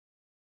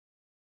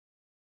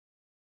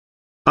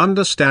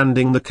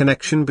Understanding the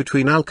connection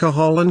between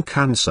alcohol and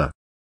cancer.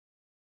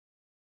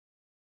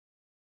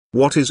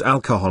 What is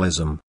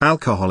alcoholism?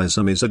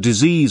 Alcoholism is a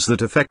disease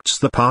that affects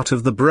the part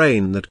of the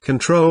brain that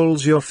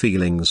controls your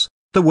feelings,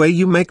 the way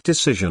you make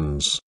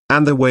decisions,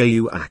 and the way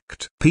you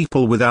act.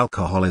 People with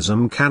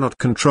alcoholism cannot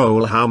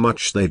control how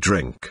much they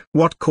drink.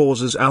 What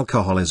causes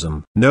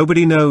alcoholism?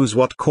 Nobody knows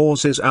what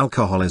causes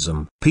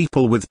alcoholism.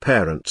 People with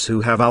parents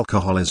who have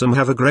alcoholism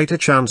have a greater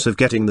chance of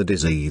getting the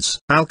disease.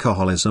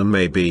 Alcoholism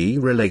may be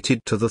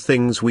related to the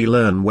things we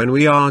learn when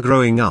we are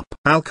growing up.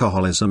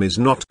 Alcoholism is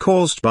not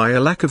caused by a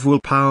lack of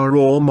willpower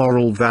or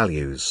moral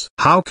values.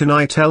 How can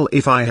I tell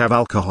if I have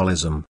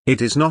alcoholism?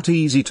 It is not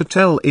easy to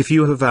tell if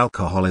you have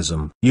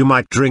alcoholism. You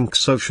might drink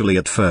socially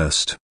at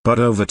first, but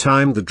over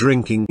time the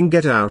drinking can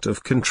get out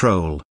of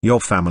control. Your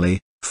family,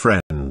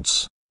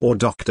 friends, or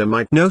doctor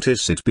might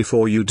notice it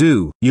before you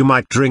do. You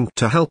might drink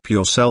to help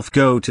yourself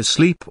go to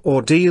sleep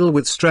or deal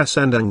with stress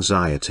and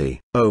anxiety.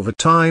 Over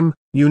time,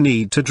 you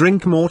need to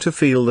drink more to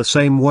feel the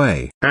same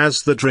way.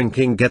 As the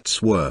drinking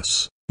gets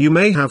worse, you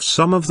may have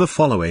some of the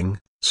following: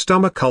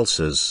 stomach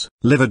ulcers,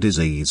 liver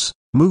disease,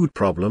 mood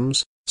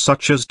problems,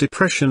 such as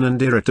depression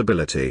and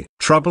irritability,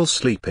 trouble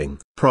sleeping,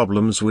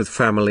 problems with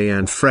family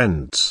and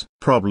friends,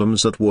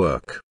 problems at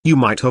work. You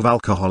might have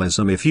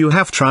alcoholism if you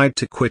have tried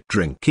to quit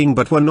drinking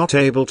but were not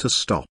able to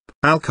stop.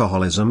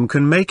 Alcoholism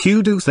can make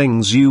you do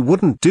things you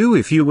wouldn't do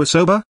if you were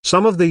sober.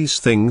 Some of these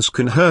things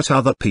can hurt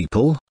other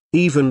people,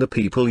 even the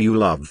people you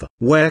love.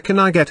 Where can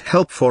I get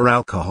help for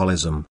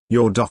alcoholism?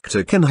 Your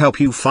doctor can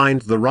help you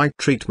find the right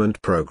treatment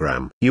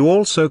program. You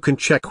also can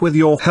check with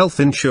your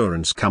health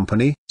insurance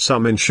company.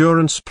 Some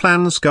insurance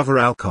plans cover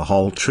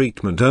alcohol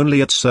treatment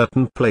only at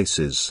certain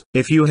places.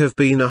 If you have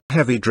been a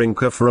heavy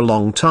drinker for a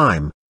long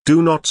time,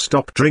 do not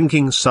stop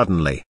drinking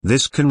suddenly.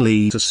 This can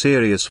lead to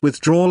serious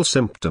withdrawal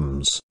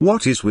symptoms.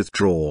 What is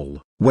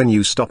withdrawal? When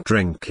you stop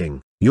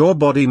drinking, your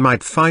body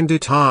might find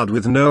it hard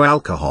with no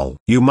alcohol.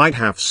 You might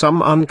have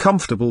some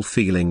uncomfortable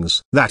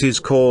feelings. That is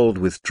called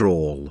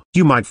withdrawal.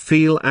 You might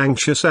feel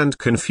anxious and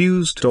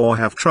confused or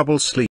have trouble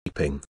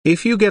sleeping.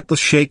 If you get the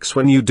shakes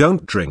when you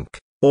don't drink,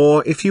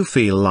 or if you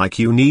feel like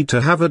you need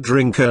to have a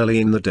drink early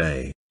in the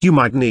day, you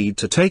might need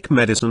to take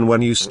medicine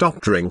when you stop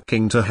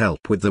drinking to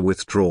help with the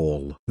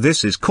withdrawal.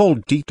 This is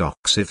called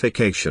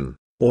detoxification,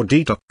 or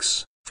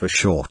detox for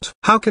short.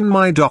 How can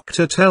my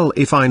doctor tell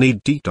if I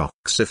need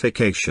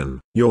detoxification?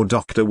 Your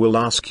doctor will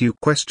ask you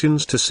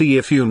questions to see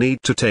if you need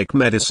to take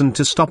medicine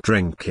to stop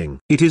drinking.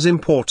 It is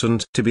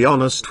important to be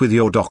honest with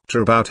your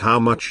doctor about how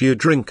much you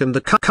drink and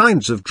the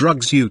kinds of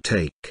drugs you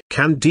take.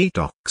 Can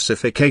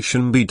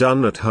detoxification be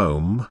done at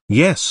home?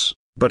 Yes,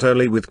 but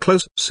only with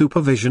close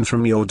supervision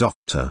from your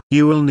doctor.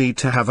 You will need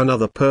to have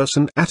another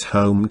person at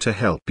home to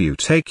help you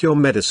take your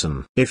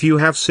medicine. If you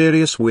have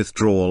serious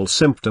withdrawal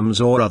symptoms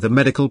or other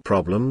medical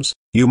problems,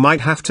 you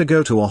might have to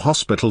go to a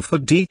hospital for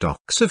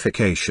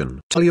detoxification.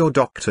 Tell your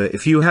doctor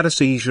if you had a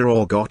seizure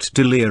or got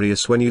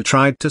delirious when you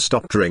tried to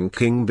stop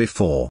drinking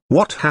before.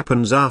 What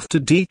happens after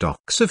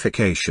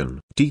detoxification?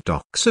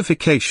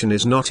 Detoxification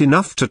is not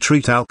enough to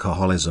treat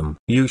alcoholism.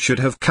 You should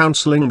have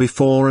counseling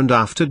before and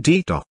after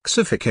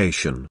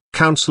detoxification.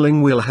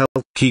 Counseling will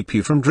help keep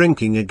you from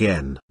drinking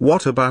again.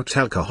 What about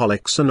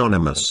Alcoholics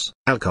Anonymous?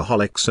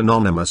 Alcoholics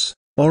Anonymous,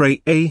 or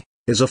AA,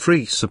 is a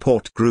free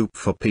support group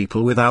for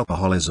people with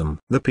alcoholism.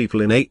 The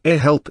people in AA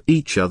help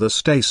each other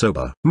stay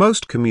sober.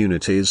 Most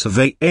communities have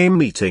AA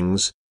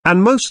meetings,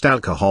 and most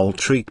alcohol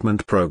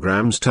treatment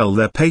programs tell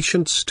their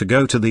patients to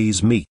go to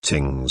these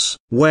meetings.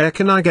 Where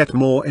can I get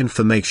more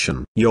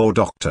information? Your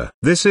doctor.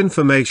 This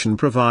information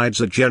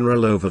provides a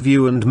general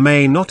overview and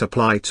may not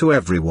apply to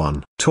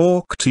everyone.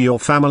 Talk to your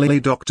family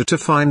doctor to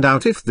find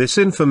out if this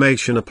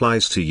information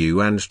applies to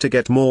you and to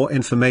get more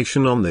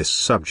information on this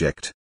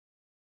subject.